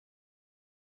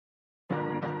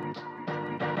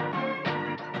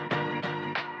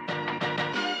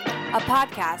a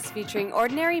podcast featuring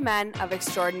ordinary men of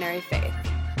extraordinary faith.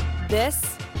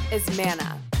 This is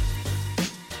Manna.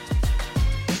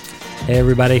 Hey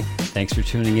everybody, thanks for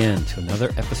tuning in to another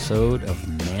episode of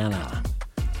Manna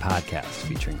podcast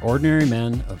featuring ordinary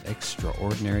men of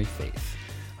extraordinary faith.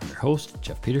 I'm your host,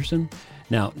 Jeff Peterson.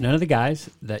 Now, none of the guys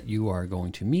that you are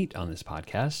going to meet on this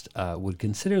podcast would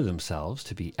consider themselves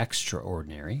to be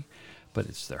extraordinary, but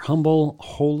it's their humble,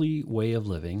 holy way of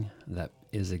living that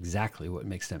is exactly what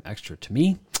makes them extra to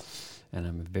me, and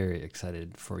I'm very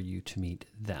excited for you to meet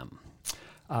them.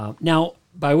 Now,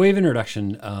 by way of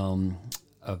introduction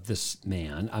of this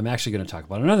man, I'm actually going to talk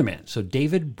about another man. So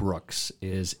David Brooks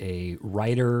is a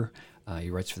writer. He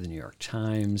writes for the New York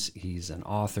Times. He's an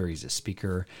author. He's a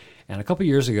speaker. And a couple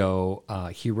years ago,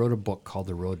 he wrote a book called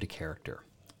The Road to Character.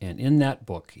 And in that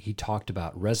book, he talked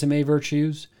about resume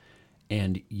virtues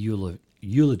and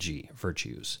eulogy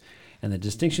virtues. And the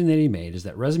distinction that he made is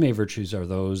that resume virtues are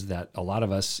those that a lot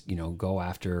of us, go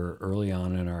after early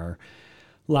on in our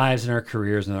lives and our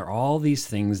careers, and there are all these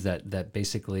things that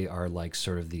basically are like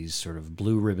sort of these sort of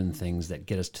blue ribbon things that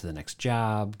get us to the next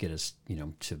job, get us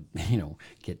to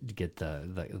get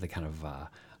the kind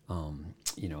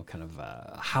of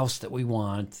house that we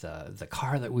want, the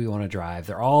car that we want to drive.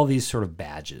 There are all these sort of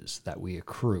badges that we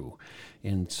accrue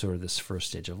in sort of this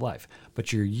first stage of life.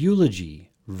 But your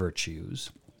eulogy virtues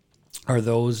are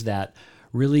those that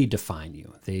really define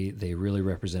you. They really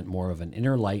represent more of an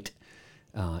inner light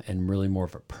and really more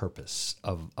of a purpose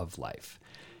of life.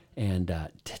 And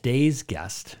today's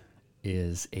guest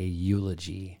is a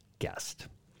eulogy guest.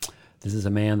 This is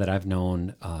a man that I've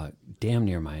known damn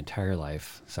near my entire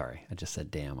life. Sorry, I just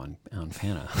said damn on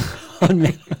Hannah.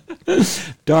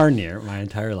 Darn near my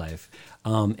entire life.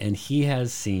 And he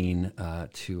has seen,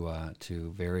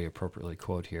 to very appropriately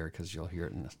quote here, because you'll hear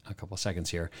it in a couple of seconds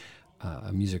here,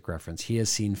 a music reference, he has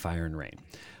seen fire and rain.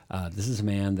 This is a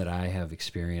man that I have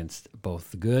experienced both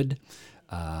the good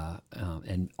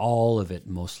and all of it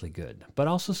mostly good, but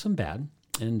also some bad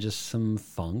and just some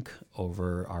funk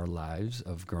over our lives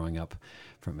of growing up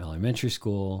from elementary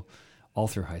school, all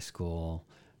through high school,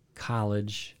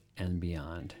 college, and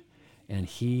beyond. And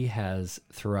he has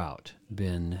throughout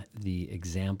been the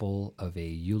example of a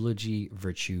eulogy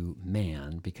virtue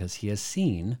man because he has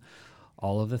seen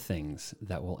all of the things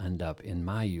that will end up in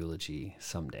my eulogy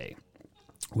someday,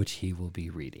 which he will be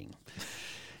reading.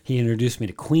 He introduced me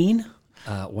to Queen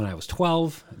when I was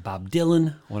 12, Bob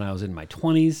Dylan when I was in my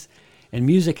 20s, and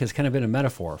music has kind of been a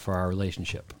metaphor for our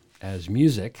relationship, as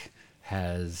music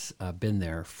has been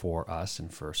there for us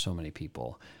and for so many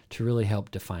people to really help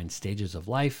define stages of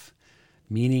life,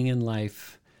 meaning in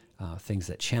life, things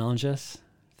that challenge us,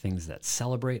 things that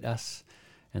celebrate us,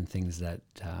 and things that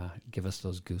give us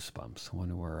those goosebumps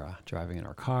when we're driving in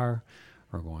our car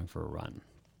or going for a run.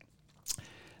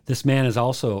 This man is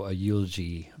also a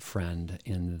eulogy friend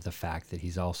in the fact that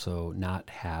he's also not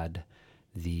had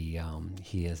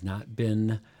he has not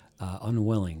been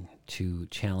unwilling to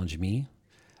challenge me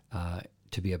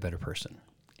to be a better person.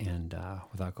 And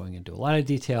without going into a lot of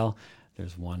detail,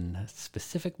 there's one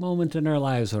specific moment in our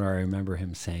lives when I remember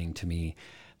him saying to me,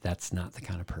 "That's not the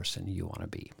kind of person you want to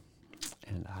be."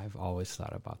 And I've always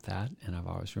thought about that, and I've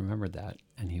always remembered that.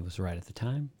 And he was right at the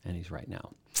time, and he's right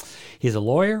now. He's a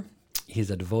lawyer. He's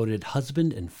a devoted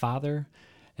husband and father,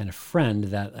 and a friend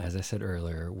that, as I said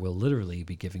earlier, will literally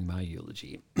be giving my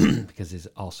eulogy because he's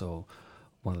also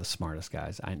one of the smartest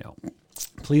guys I know.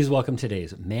 Please welcome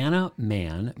today's Manna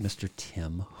man, Mr.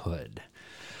 Tim Hood.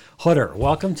 Hooder,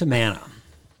 welcome to Manna.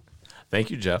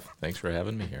 Thank you, Jeff. Thanks for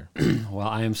having me here. Well,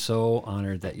 I am so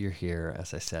honored that you're here.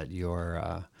 As I said, you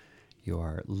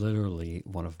are literally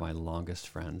one of my longest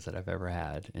friends that I've ever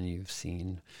had, and you've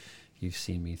seen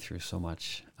me through so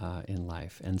much in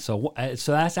life. And so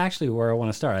that's actually where I want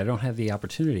to start. I don't have the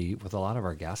opportunity with a lot of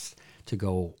our guests to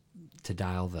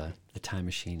dial the time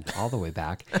machine all the way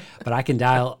back, but I can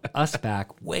dial us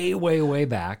back way, way, way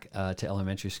back to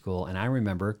elementary school. And I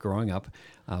remember growing up,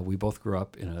 we both grew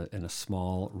up in a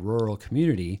small rural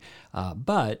community,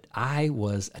 but I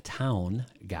was a town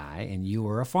guy and you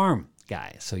were a farm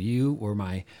guy. So you were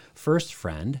my first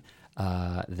friend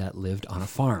that lived on a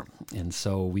farm. And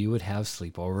so we would have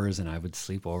sleepovers, and I would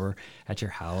sleep over at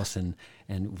your house, and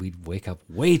we'd wake up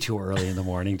way too early in the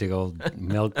morning to go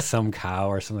milk some cow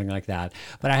or something like that.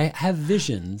 But I have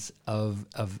visions of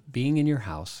being in your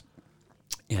house,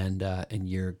 and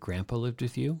your grandpa lived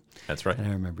with you. That's right. And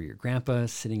I remember your grandpa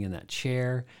sitting in that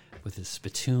chair with his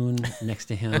spittoon next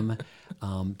to him.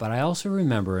 But I also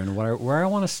remember, and where I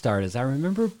want to start is I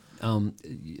remember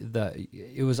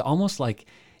it was almost like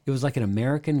it was like an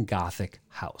American Gothic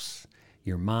house.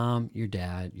 Your mom, your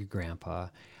dad, your grandpa,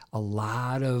 a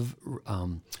lot of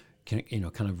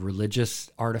kind of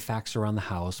religious artifacts around the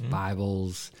house,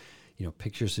 Bibles,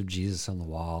 pictures of Jesus on the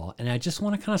wall. And I just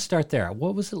want to kind of start there.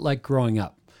 What was it like growing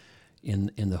up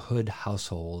in the Hood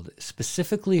household,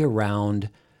 specifically around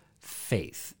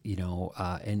faith?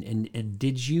 And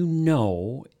did you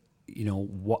know,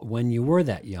 when you were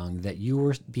that young, that you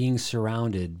were being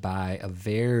surrounded by a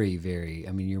very, very,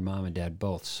 your mom and dad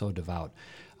both so devout,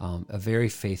 a very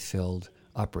faith-filled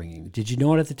upbringing. Did you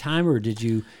know it at the time, or did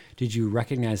you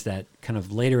recognize that kind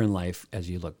of later in life as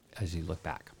you look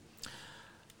back?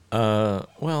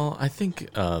 Well, I think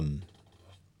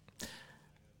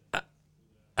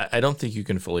I don't think you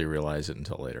can fully realize it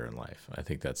until later in life. I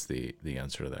think that's the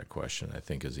answer to that question. I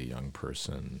think as a young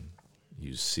person,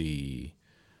 you see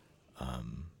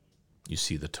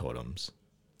the totems.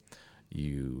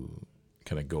 You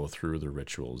kind of go through the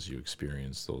rituals. You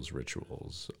experience those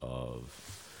rituals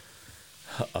of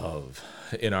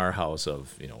in our house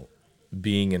of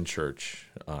being in church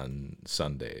on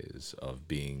Sundays, of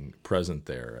being present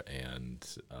there and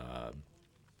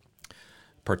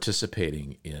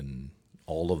participating in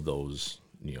all of those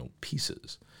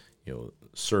pieces,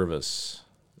 service,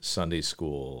 Sunday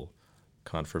school,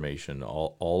 confirmation,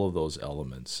 all of those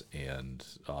elements, and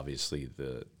obviously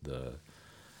the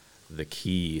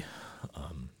key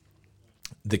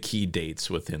dates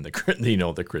within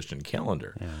the the Christian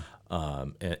calendar. Yeah.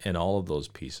 And all of those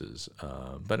pieces.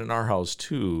 But in our house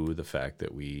too, the fact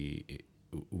that we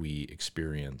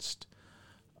experienced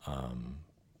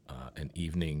an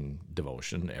evening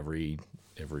devotion every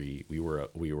we were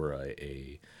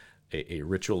a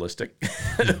ritualistic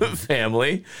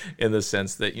family, in the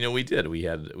sense that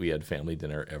we had family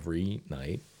dinner every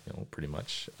night, pretty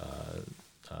much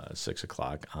 6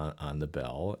 o'clock on the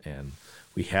bell, and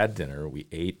we had dinner, we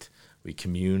ate, we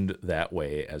communed that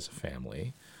way as a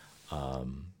family.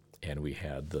 And we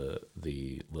had the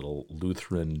little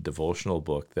Lutheran devotional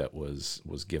book that was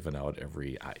given out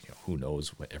every who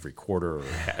knows every quarter, or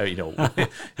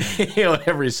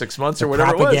every 6 months or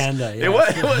whatever propaganda, it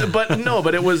was. Yeah.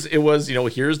 But it was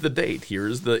here's the date,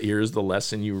 here's the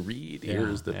lesson you read,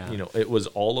 here's it was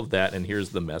all of that, and here's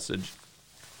the message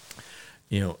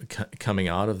coming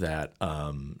out of that.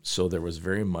 So there was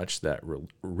very much that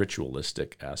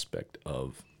ritualistic aspect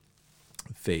of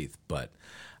faith, but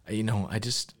I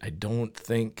don't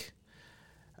think,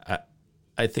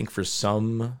 I think for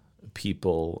some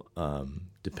people,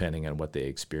 depending on what they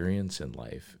experience in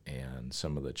life and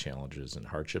some of the challenges and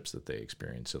hardships that they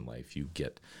experience in life, you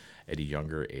get at a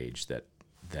younger age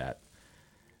that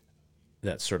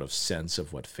sort of sense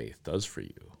of what faith does for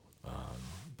you.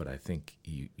 But I think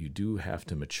you do have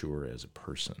to mature as a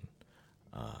person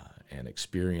and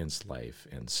experience life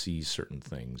and see certain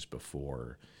things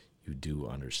before you do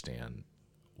understand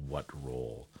what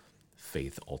role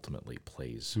faith ultimately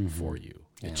plays for you.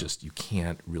 Yeah. It just, you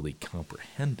can't really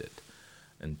comprehend it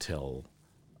until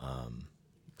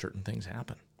certain things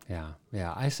happen.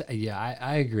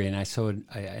 I agree, and I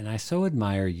so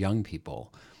admire young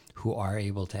people who are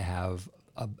able to have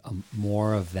a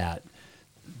more of that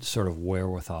sort of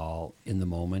wherewithal in the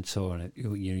moment. So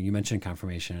you mentioned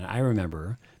confirmation, and I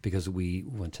remember, because we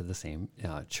went to the same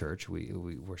church. We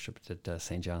worshipped at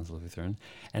St. John's Lutheran,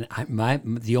 and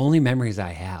the only memories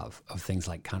I have of things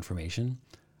like confirmation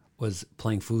was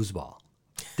playing foosball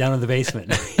down in the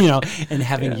basement, and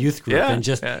having youth group, and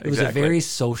just it was a very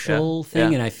social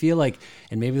thing. And I feel like,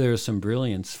 and maybe there was some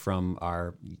brilliance from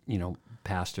our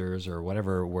pastors or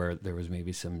whatever, where there was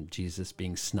maybe some Jesus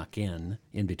being snuck in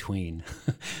between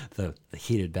the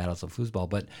heated battles of foosball.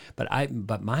 But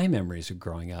my memories of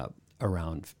growing up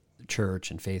around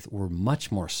church and faith were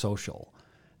much more social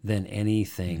than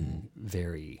anything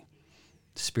very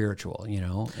spiritual,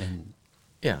 and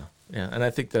and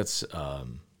I think that's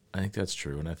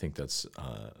true, and I think that's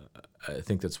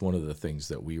one of the things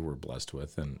that we were blessed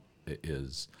with, and it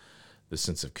is the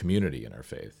sense of community in our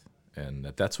faith. And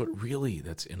that's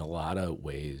in a lot of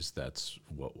ways, that's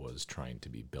what was trying to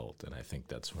be built. And I think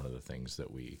that's one of the things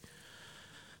that we,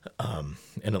 and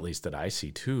at least that I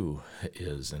see too,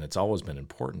 is, and it's always been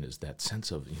important, is that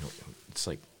sense of, it's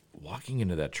like walking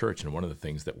into that church. And one of the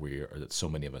things that that so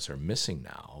many of us are missing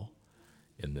now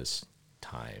in this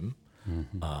time,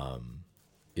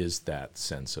 is that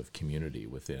sense of community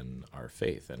within our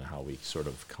faith, and how we sort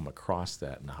of come across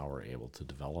that, and how we're able to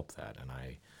develop that. And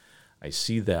I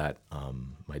see that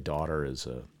my daughter is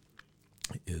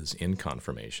in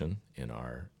confirmation in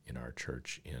our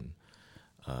church in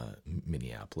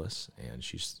Minneapolis, and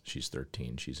she's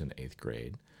 13. She's in 8th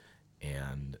grade,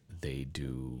 and they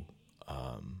do.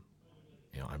 I'm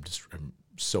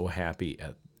so happy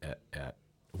at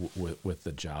with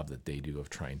the job that they do of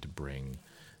trying to bring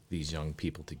these young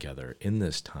people together in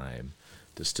this time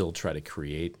to still try to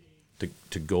create,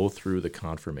 to go through the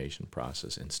confirmation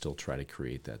process and still try to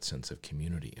create that sense of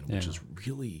community, and which is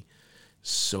really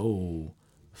so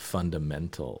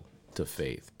fundamental to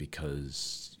faith,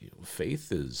 because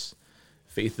faith is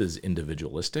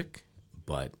individualistic,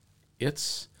 but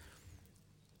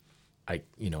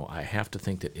I have to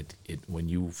think that it when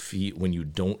you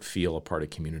don't feel a part of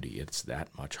community, it's that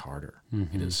much harder.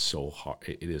 Mm-hmm. It is so hard.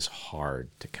 It is hard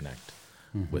to connect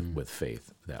with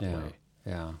faith that way.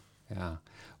 Yeah.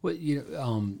 Well,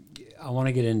 I want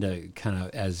to get into kind of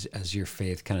as your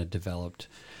faith kind of developed,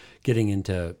 getting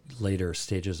into later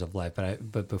stages of life.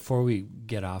 But before we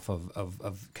get off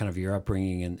of kind of your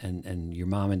upbringing and your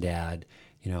mom and dad,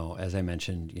 as I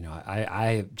mentioned,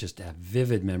 I just have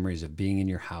vivid memories of being in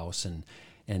your house,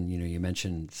 and you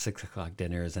mentioned 6:00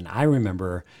 dinners, and I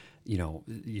remember,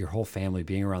 your whole family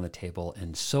being around the table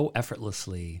and so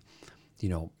effortlessly,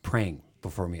 praying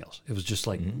before meals. It was just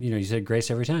like, you said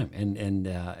grace every time, and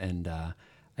I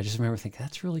just remember thinking,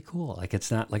 that's really cool. Like,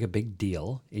 it's not like a big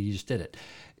deal. You just did it.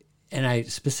 And I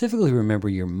specifically remember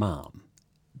your mom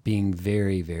being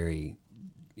very, very,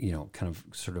 kind of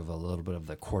sort of a little bit of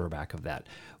the quarterback of that.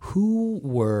 Who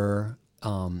were,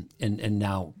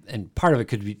 and part of it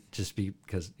could be just be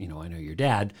because, I know your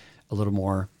dad, a little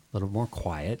more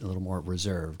quiet, a little more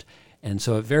reserved. And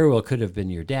so it very well could have been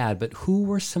your dad, but who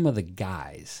were some of the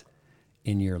guys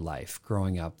in your life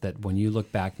growing up that when you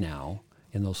look back now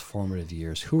in those formative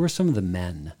years, who were some of the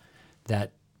men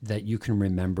that you can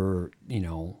remember,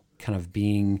 kind of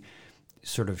being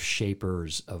sort of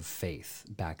shapers of faith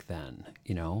back then?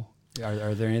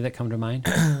 Are there any that come to mind?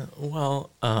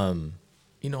 Well,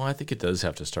 I think it does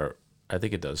have to start. I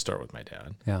think it does start with my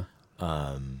dad. Yeah.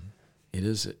 It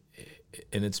is,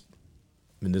 and it's,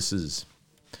 and this is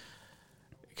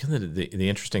kind of the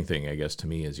interesting thing, I guess, to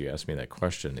me, as you asked me that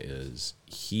question, is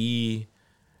he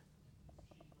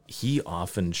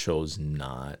often chose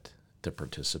not to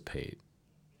participate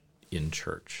in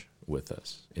church with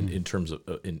us in terms of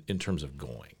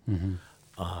going. Mm-hmm.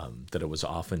 That it was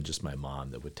often just my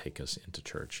mom that would take us into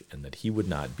church, and that he would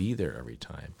not be there every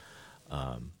time.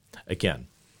 Again,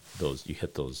 you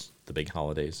hit the big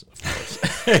holidays, of course.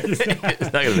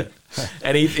 It's not gonna be.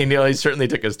 And he certainly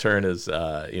took his turn as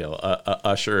a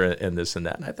usher and this and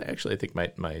that. And I think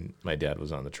my dad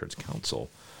was on the church council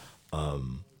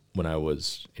when I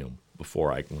was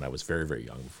when I was very, very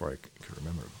young, before I could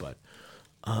remember. But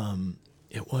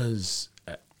it was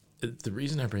the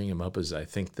reason I bring him up is I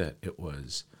think that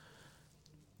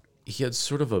he had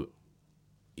sort of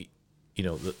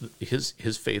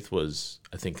his faith was,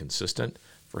 I think, consistent.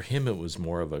 For him, it was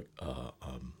more of a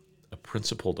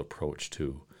principled approach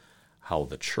to how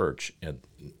the church, and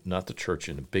not the church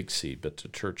in a big C, but the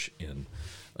church in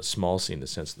a small C, in the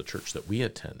sense of the church that we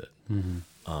attended,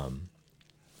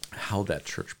 how that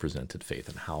church presented faith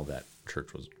and how that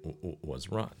church was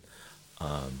run.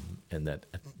 And that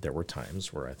there were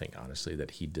times where I think, honestly,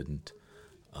 that he didn't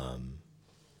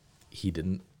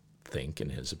think, in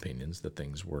his opinions, that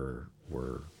things were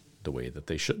the way that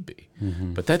they should be.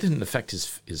 Mm-hmm. But that didn't affect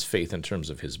his faith in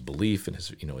terms of his belief and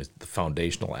the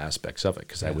foundational aspects of it,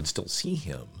 because I would still see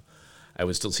him. I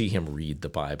would still see him read the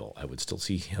Bible. I would still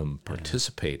see him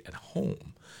participate at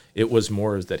home. It was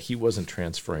more as that he wasn't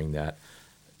transferring that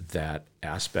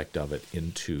aspect of it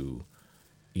into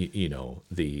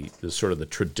the sort of the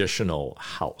traditional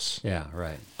house. Yeah,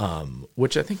 right.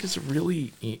 Which I think is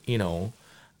really,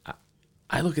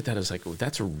 I look at that as like,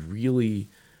 that's a really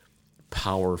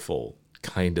powerful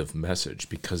kind of message,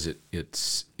 because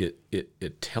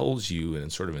it tells you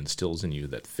and sort of instills in you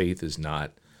that faith is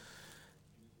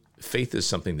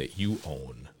something that you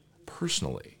own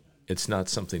personally. It's not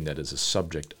something that is a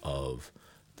subject of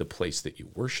the place that you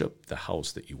worship, the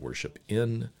house that you worship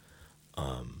in,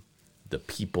 the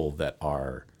people that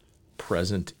are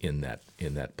present in that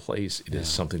place. It is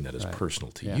something that is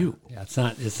personal to you. Yeah, it's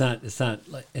not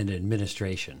like an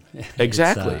administration.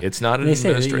 Exactly. It's not an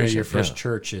administration. They say your first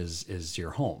church is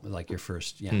your home, like your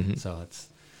first. Yeah. Mm-hmm. So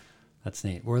that's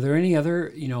neat. Were there any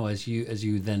other, as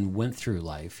you then went through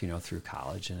life, through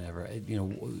college and ever,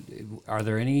 are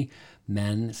there any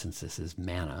men, since this is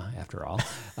Manna after all,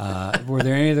 were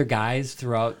there any other guys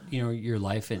throughout, your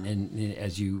life and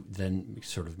as you then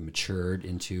sort of matured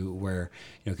into where,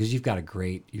 because you've got a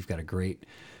great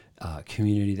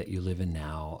community that you live in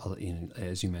now,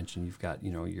 as you mentioned, you've got,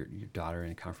 your daughter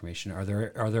in confirmation. Are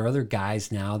there other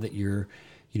guys now that you're,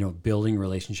 building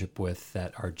relationship with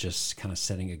that are just kind of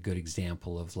setting a good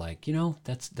example of like,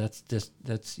 that's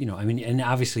I mean, and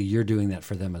obviously you're doing that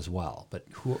for them as well, but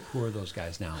who are those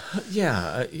guys now?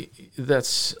 Yeah,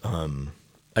 that's,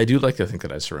 I do like to think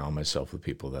that I surround myself with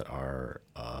people that are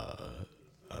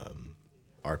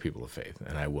people of faith,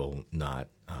 and I will not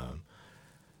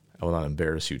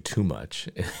embarrass you too much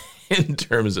in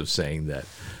terms of saying that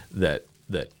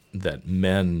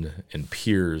men and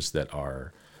peers that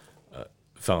are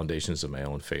foundations of my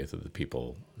own faith are the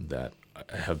people that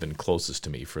have been closest to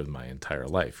me for my entire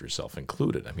life, yourself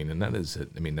included. I mean, and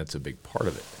that's a big part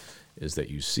of it, is that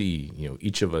you see,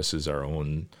 each of us is our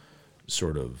own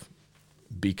sort of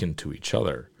beacon to each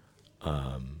other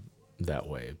that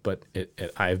way. But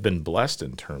I've been blessed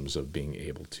in terms of being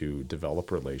able to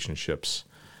develop relationships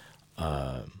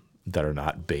that are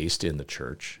not based in the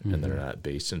church, mm-hmm. and that are not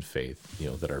based in faith,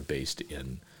 that are based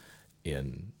in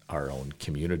our own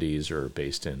communities, or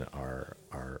based in our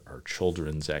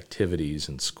children's activities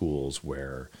in schools,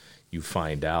 where you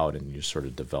find out and you sort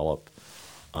of develop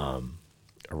a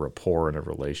rapport and a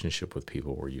relationship with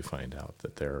people, where you find out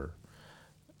that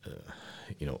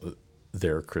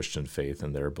their Christian faith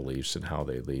and their beliefs and how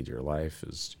they lead your life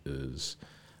is just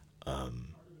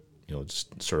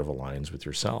sort of aligns with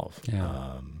yourself.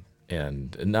 Yeah.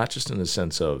 And not just in the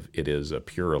sense of it is a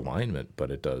pure alignment,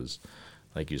 but it does,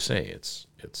 like you say, it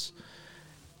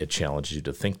challenges you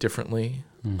to think differently,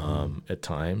 mm-hmm. At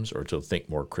times, or to think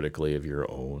more critically of your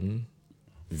own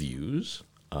views.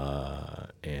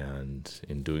 And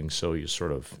in doing so, you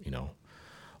sort of,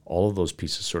 all of those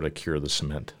pieces sort of cure the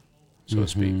cement, so mm-hmm. to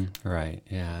speak. Right.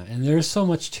 Yeah. And there's so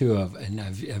much too and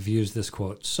I've used this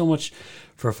quote so much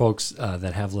for folks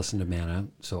that have listened to Manna.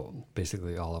 So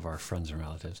basically all of our friends and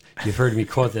relatives. You've heard me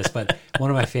quote this, but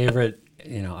one of my favorite, I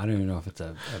don't even know if it's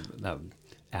a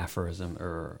aphorism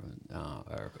or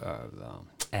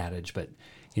adage, but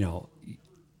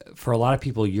for a lot of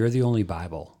people, you're the only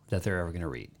Bible that they're ever going to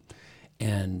read.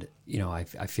 And, I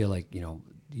feel like,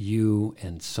 you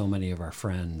and so many of our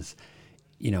friends,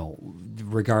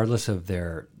 regardless of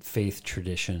their faith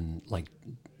tradition, like,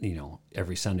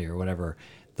 every Sunday or whatever,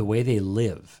 the way they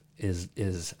live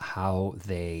is how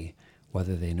they,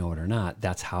 whether they know it or not,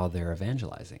 that's how they're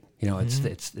evangelizing. Mm-hmm.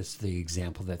 It's the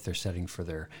example that they're setting for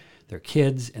their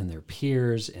kids and their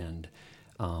peers. And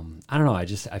I don't know, I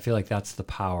feel like that's the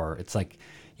power. It's like,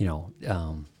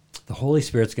 the Holy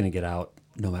Spirit's going to get out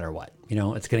no matter what.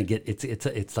 It's going to get,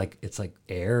 it's like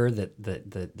air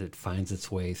that finds its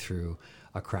way through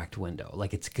a cracked window.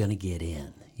 Like it's going to get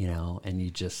in, and you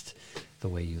just, the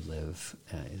way you live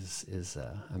is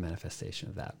a manifestation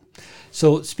of that.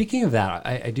 So speaking of that,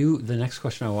 I do, the next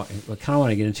question I kind of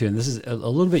want to get into, and this is a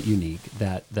little bit unique,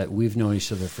 that we've known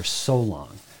each other for so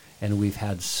long, and we've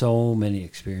had so many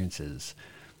experiences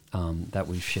that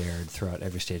we've shared throughout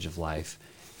every stage of life.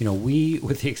 We,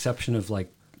 with the exception of like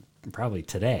probably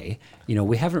today,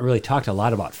 we haven't really talked a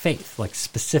lot about faith, like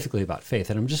specifically about faith.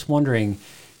 And I'm just wondering,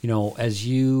 as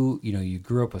you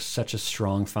grew up with such a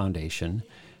strong foundation,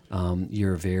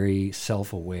 you're a very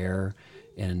self-aware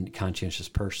and conscientious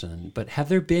person, but have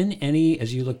there been any,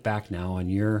 as you look back now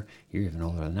and you're even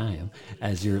older than I am,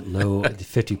 as your low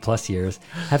 50 plus years,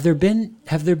 have there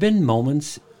been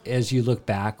moments as you look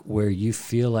back where you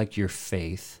feel like your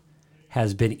faith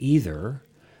has been either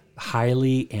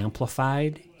highly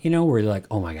amplified, where you're like,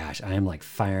 oh my gosh, I am like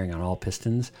firing on all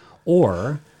pistons,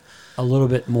 or a little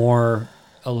bit more,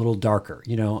 a little darker,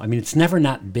 I mean, it's never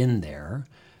not been there,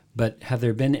 but have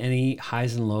there been any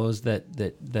highs and lows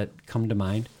that come to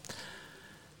mind?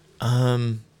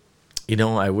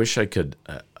 I wish I could,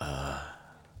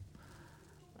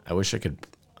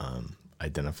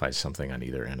 identify something on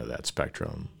either end of that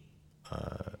spectrum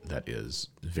that is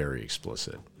very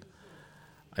explicit.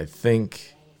 I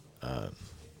think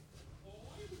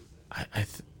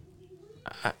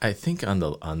I think on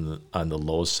the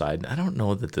low side, I don't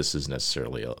know that this is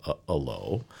necessarily a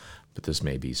low, but this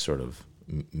may be sort of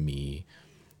me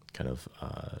kind of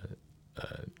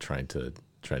trying to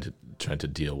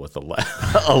deal with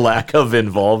a lack of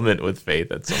involvement with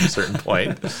faith at some certain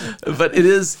point. But it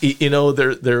is,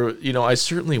 I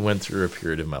certainly went through a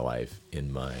period of my life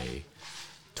in my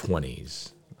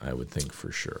 20s, I would think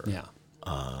for sure. Yeah.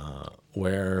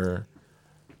 Where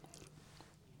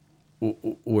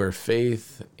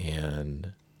faith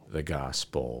and the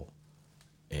gospel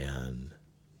and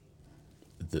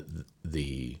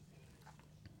the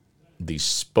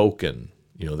spoken,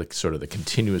 the sort of the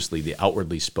continuously, the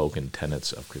outwardly spoken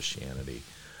tenets of Christianity,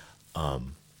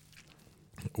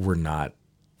 were not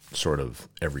sort of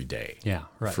every day. Yeah,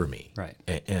 right. For me. Right.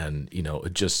 And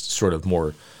just sort of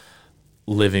more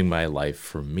living my life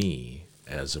for me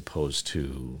as opposed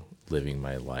to living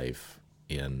my life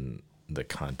in the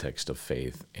context of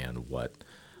faith and what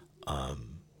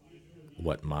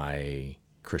my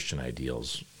Christian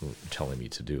ideals were telling me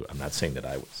to do. I'm not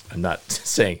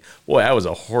saying, boy, I was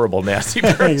a horrible, nasty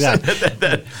person.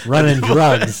 Exactly. Running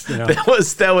drugs.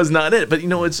 That was not it. But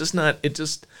it's just not. It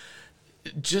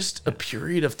just a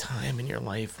period of time in your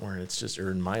life where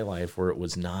or in my life where it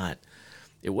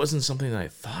wasn't something that I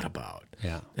thought about.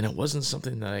 Yeah. And it wasn't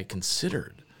something that I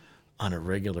considered on a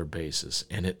regular basis.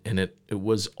 And it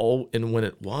was all, and when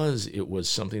it was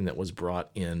something that was brought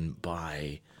in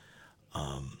by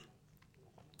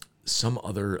some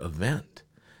other event.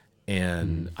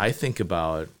 And I think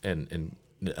about, and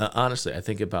honestly, I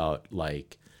think about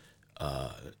like,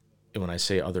 when I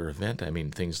say other event, I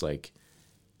mean things like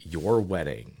your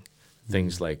wedding,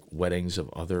 things like weddings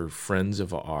of other friends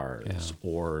of ours,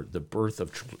 or the birth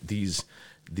of these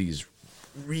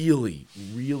really,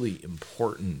 really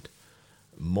important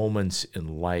moments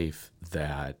in life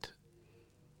that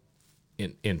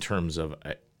in terms of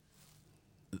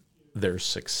their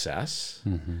success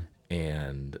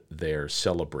and their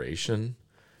celebration,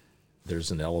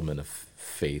 there's an element of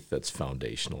faith that's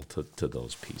foundational to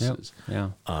those pieces.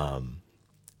 Yep. Yeah.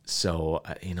 So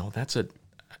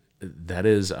that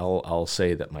is, I'll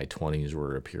say that my 20s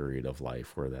were a period of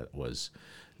life where that was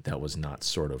not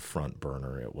sort of front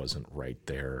burner. It wasn't right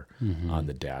there on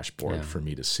the dashboard for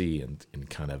me to see in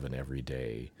kind of an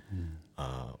everyday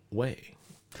way.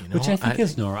 Which I think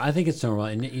is normal. I think it's normal.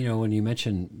 And, when you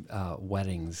mention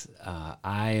weddings,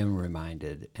 I am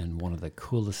reminded, and one of the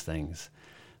coolest things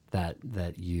that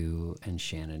you and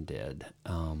Shannon did.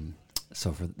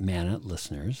 So for Manna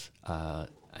listeners,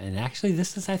 and actually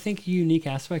this is, I think, a unique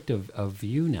aspect of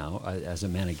you now as a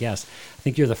Manna guest. I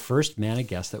think you're the first Manna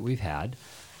guest that we've had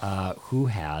who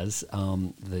has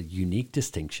the unique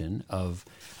distinction of,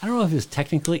 I don't know if it was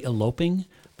technically eloping,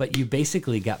 but you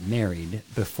basically got married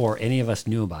before any of us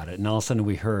knew about it. And all of a sudden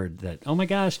we heard that, oh my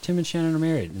gosh, Tim and Shannon are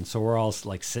married. And so we're all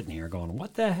like sitting here going,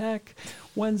 what the heck?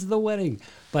 When's the wedding?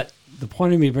 But the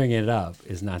point of me bringing it up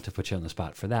is not to put you on the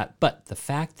spot for that. But the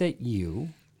fact that you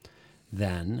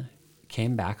then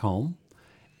came back home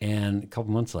and a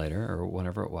couple months later or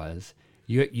whatever it was,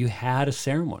 you had a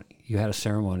ceremony. You had a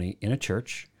ceremony in a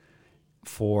church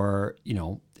for,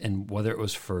 and whether it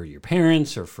was for your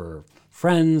parents or for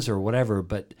friends or whatever,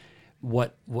 but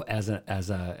what as a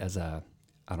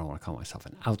I don't want to call myself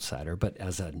an outsider, but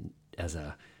as a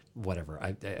whatever,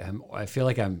 I feel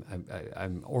like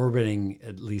I'm orbiting,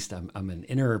 at least I'm an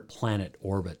inner planet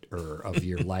orbiter of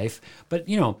your life, but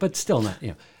still not,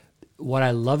 what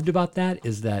I loved about that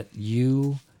is that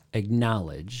you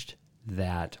acknowledged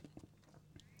that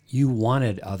you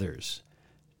wanted others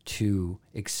to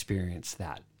experience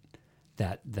that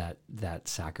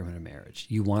sacrament of marriage.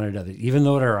 You wanted others, even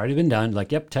though it had already been done,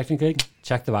 like, yep, technically,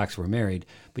 check the box, we're married.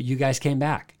 But you guys came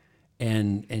back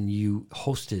and you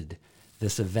hosted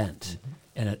this event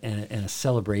and a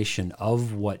celebration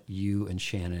of what you and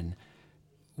Shannon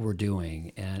were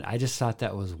doing. And I just thought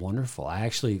that was wonderful. I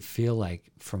actually feel like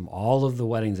from all of the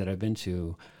weddings that I've been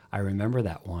to, I remember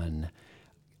that one,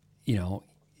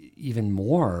 even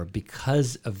more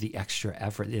because of the extra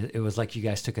effort. It was like you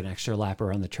guys took an extra lap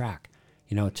around the track,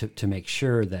 to make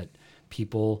sure that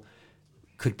people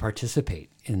could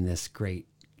participate in this great,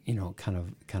 kind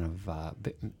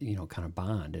of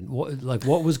bond. And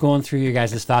what was going through your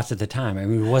guys' thoughts at the time? I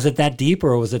mean, was it that deep,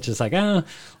 or was it just like, I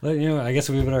guess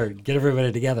we better get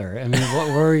everybody together? I mean, what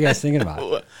were you guys thinking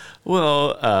about?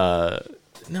 Well,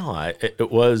 no,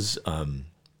 it was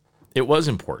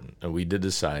important. We did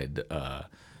decide,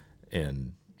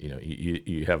 and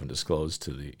you haven't disclosed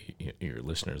to your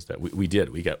listeners that we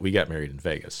got married in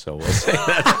Vegas. So we'll say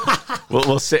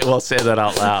that we'll say that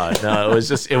out loud. No,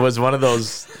 it was one of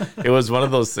those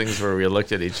things where we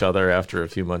looked at each other after a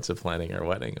few months of planning our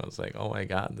wedding. I was like, oh my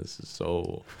God, this is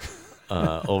so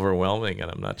overwhelming,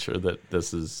 and I'm not sure that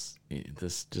this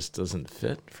just doesn't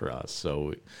fit for us.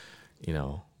 So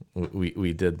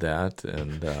we did that,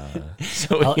 and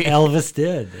so Elvis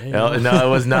did. No, it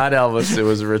was not Elvis. It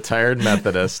was a retired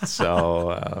Methodist.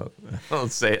 So I'll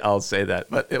say that.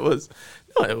 But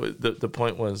the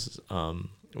point was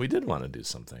we did want to do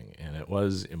something, and it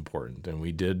was important, and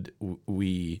we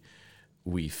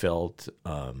felt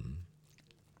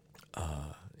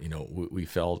we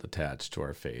felt attached to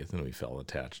our faith, and we felt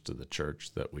attached to the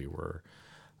church that we were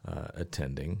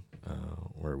attending,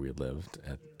 where we lived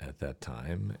at that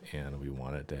time, and we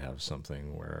wanted to have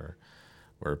something where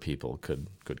where people could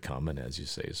come and, as you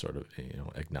say, sort of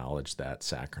acknowledge that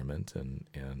sacrament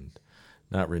and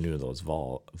not renew those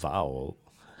vowels.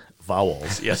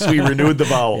 Yes, we renewed the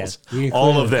vowels, yes,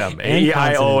 all of them, A, E,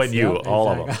 I, O, and U, all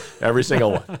of them, every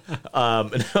single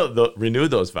one. Renew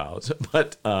those vows,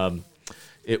 but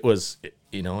it was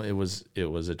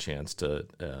a chance to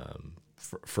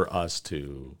for us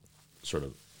to sort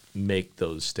of make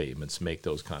those statements, make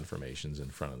those confirmations in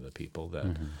front of the people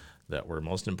that were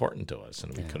most important to us,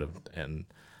 and we could have. And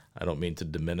I don't mean to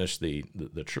diminish the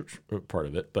church part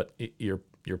of it, but your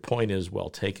point is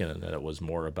well taken, and that it was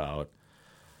more about.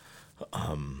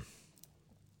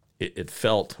 It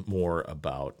felt more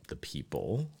about the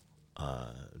people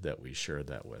that we shared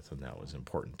that with, and that was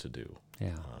important to do.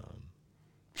 Yeah.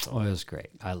 It was great.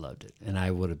 I loved it, and I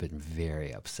would have been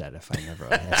very upset if I never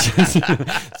had.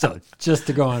 So just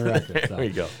to go on record. So. There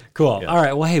you go. Cool. Yeah. All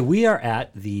right. Well, hey, we are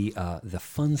at the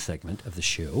fun segment of the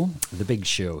show, the big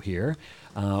show here,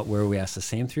 where we ask the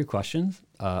same 3 questions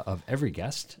of every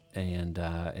guest,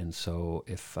 and so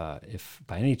if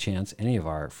by any chance any of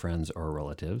our friends or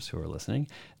relatives who are listening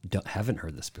haven't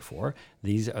heard this before,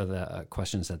 these are the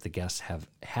questions that the guests have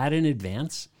had in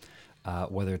advance.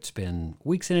 Whether it's been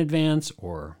weeks in advance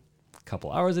or a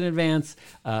couple hours in advance,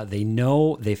 they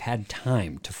know they've had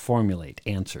time to formulate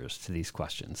answers to these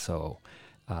questions. So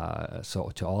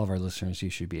to all of our listeners, you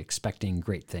should be expecting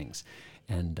great things.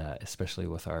 And especially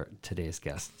with our today's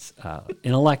guests,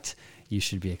 intellect, you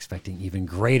should be expecting even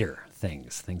greater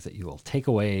things that you will take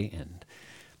away and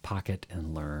pocket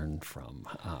and learn from.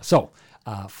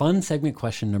 Fun segment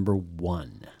question number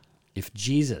 1. If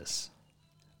Jesus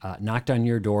knocked on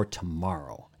your door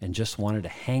tomorrow and just wanted to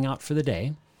hang out for the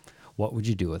day, what would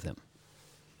you do with him?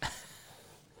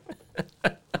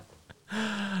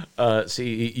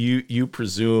 See, you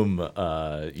presume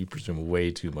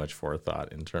way too much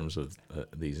forethought in terms of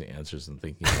these answers and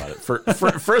thinking about it.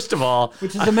 First of all,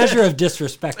 which is a measure of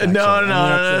disrespect. Actually. No,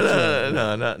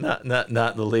 not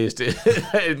in the least.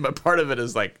 Part of it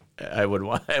is like I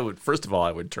would first of all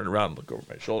I would turn around and look over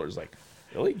my shoulders like.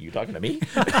 Really? You talking to me? You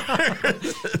have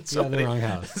the wrong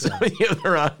house. You have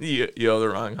the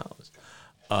wrong house.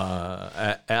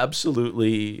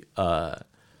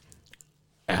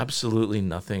 Absolutely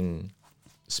nothing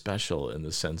special in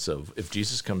the sense of if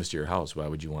Jesus comes to your house, why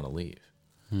would you want to leave?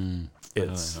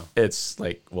 It's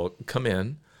like, well, come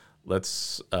in.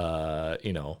 Let's grab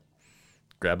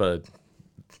a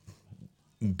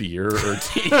beer or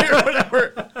tea or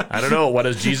whatever. I don't know. What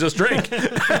does Jesus drink?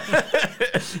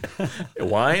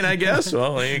 Wine, I guess.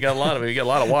 Well, you got a lot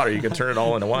of water. You can turn it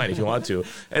all into wine if you want to.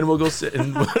 And we'll go sit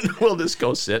and we'll just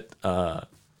go sit.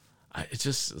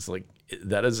 It's like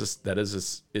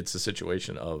it's a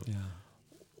situation of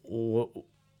what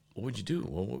would you do?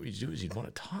 Well, what would you do is you'd want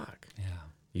to talk. Yeah.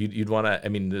 You'd want to. I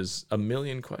mean, there's a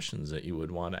million questions that you would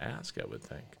want to ask. I would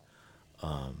think.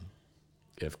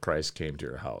 If Christ came to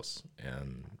your house,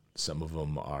 and some of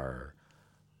them are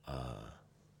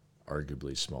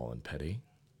arguably small and petty.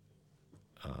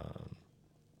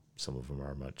 Some of them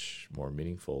are much more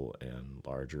meaningful and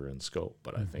larger in scope.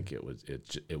 But I think it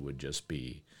would just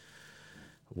be,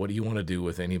 what do you want to do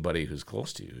with anybody who's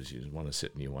close to you? Is you just want to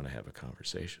sit and you want to have a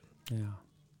conversation. Yeah.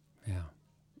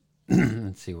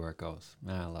 Let's see where it goes.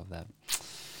 I love that.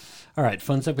 All right,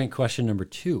 fun segment question number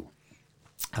 2.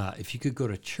 If you could go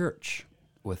to church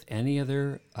with any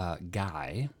other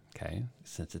guy, okay,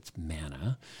 since it's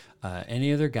Manna,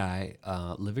 any other guy,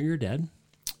 living or dead,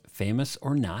 famous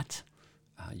or not,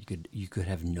 you could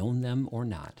have known them or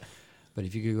not, but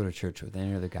if you could go to church with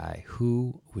any other guy,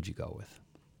 who would you go with?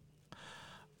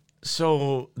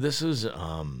 So this is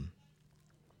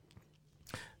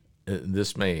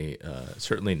this may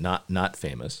certainly not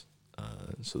famous,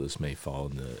 so this may fall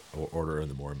in the order of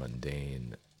the more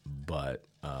mundane, but.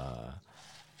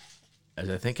 As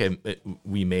I think I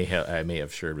may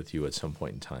have shared with you at some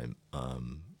point in time,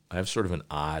 I have sort of an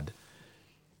odd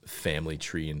family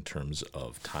tree in terms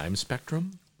of time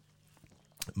spectrum.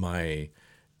 My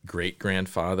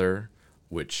great-grandfather,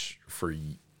 which for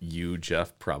you,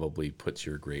 Jeff, probably puts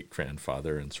your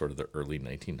great-grandfather in sort of the early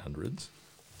 1900s.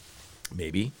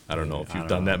 Maybe. I don't know if you've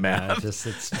done that math.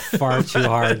 It's far too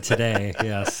hard today,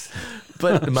 yes.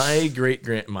 But my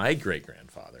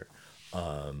great-grandfather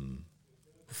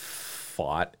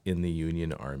fought in the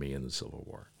Union Army in the Civil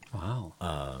War. Wow.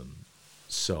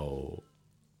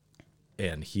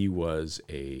 And he was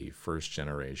a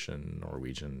first-generation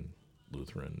Norwegian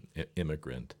Lutheran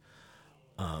immigrant.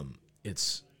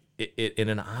 It's in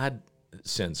an odd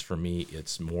sense for me,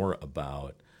 it's more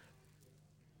about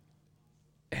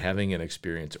having an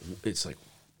experience. It's like,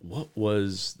 what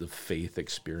was the faith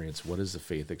experience? What is the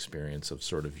faith experience of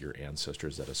sort of your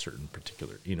ancestors at a certain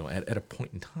particular, at a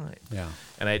point in time? Yeah.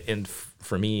 And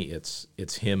for me,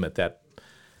 it's him at that,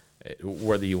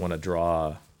 whether you want to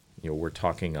draw, we're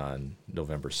talking on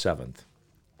November 7th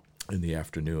in the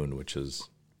afternoon, which is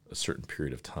a certain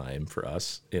period of time for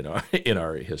us in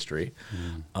our history.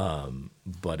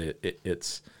 But it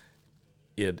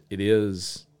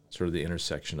is sort of the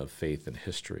intersection of faith and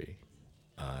history.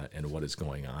 And what is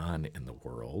going on in the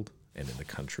world and in the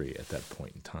country at that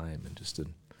point in time, and just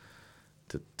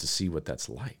to see what that's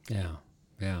like. Yeah.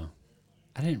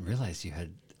 I didn't realize you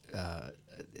had.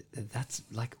 That's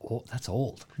like old. That's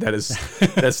old.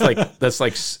 That's like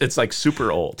it's like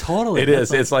super old. Totally. It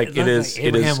is. It's like it is. Like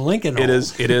Abraham Lincoln old.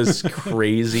 It is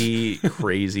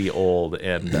crazy old.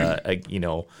 And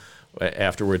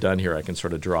after we're done here, I can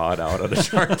sort of draw it out on a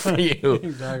chart for you.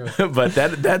 Exactly. But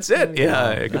that's it.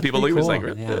 Yeah. People look at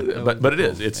it cool. like, but it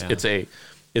is. It's the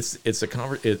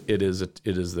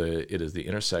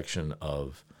intersection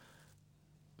of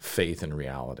faith and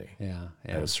reality. Yeah.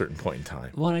 At a certain point in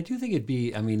time. Well, and I do think it'd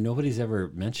be. I mean, nobody's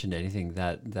ever mentioned anything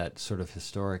that sort of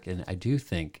historic, and I do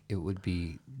think it would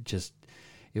be just.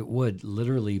 It would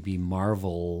literally be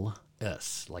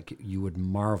marvelous. Like you would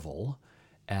marvel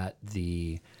at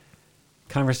the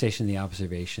conversation, the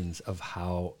observations of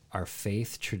how our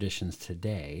faith traditions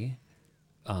today,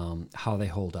 how they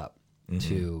hold up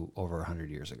to over 100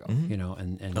 years ago,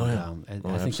 and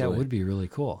I think that would be really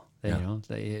cool.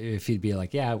 If he'd be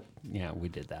like, yeah, we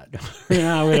did that.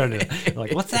 No, we don't do that.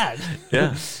 Like, what's that?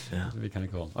 Yeah. That'd be kind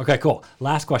of cool. Okay, cool.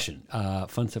 Last question.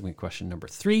 Fun segment question number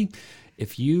 3.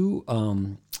 If you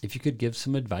could give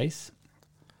some advice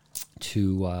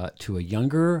to a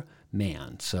younger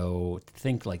man, so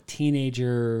think like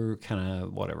teenager, kind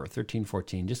of whatever, 13,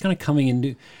 14, just kind of coming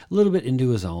into a little bit into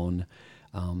his own,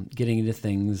 getting into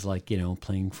things like,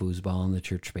 playing foosball in the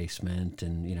church basement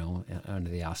and, under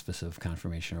the auspice of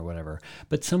confirmation or whatever,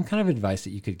 but some kind of advice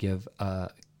that you could give a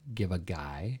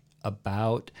guy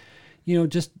about,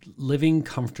 just living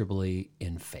comfortably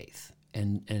in faith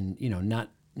and not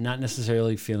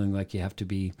necessarily feeling like you have to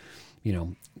be,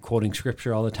 quoting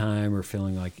scripture all the time or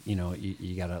feeling like,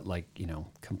 you gotta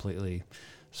completely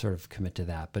sort of commit to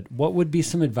that. But what would be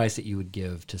some advice that you would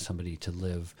give to somebody to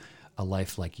live a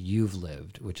life like you've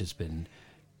lived, which has been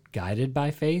guided by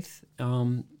faith?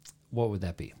 What would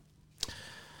that be?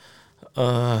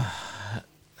 So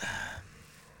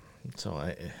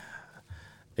I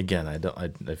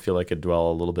feel like I dwell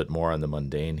a little bit more on the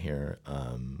mundane here,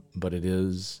 but it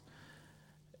is.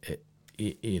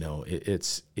 It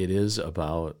is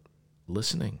about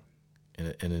listening,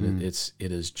 and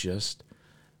it is just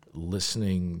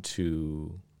listening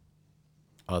to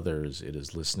others. It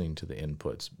is listening to the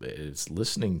inputs. It's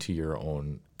listening to your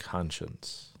own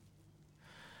conscience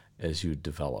as you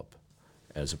develop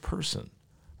as a person.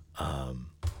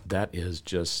 That is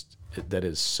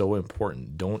so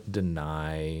important. Don't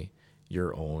deny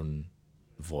your own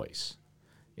voice.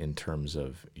 In terms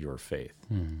of your faith,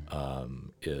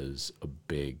 is a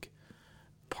big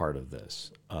part of this.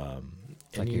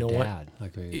 It's like your dad,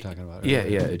 like what you're talking about.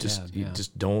 Yeah.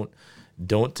 Just don't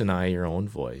deny your own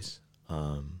voice.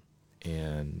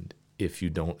 And if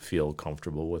you don't feel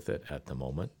comfortable with it at the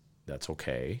moment, that's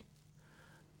okay.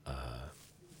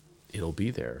 It'll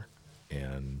be there,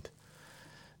 and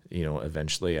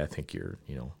eventually, I think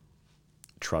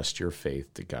trust your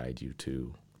faith to guide you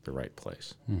to the right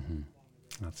place. Mm-hmm.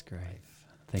 That's great.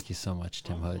 Thank you so much,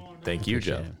 Tim Hood. Thank you,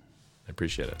 Jeff. I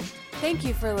appreciate it. Thank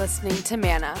you for listening to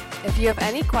Manna. If you have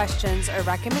any questions or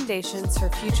recommendations for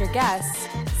future guests,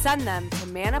 send them to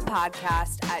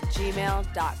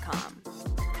mannapodcast@gmail.com.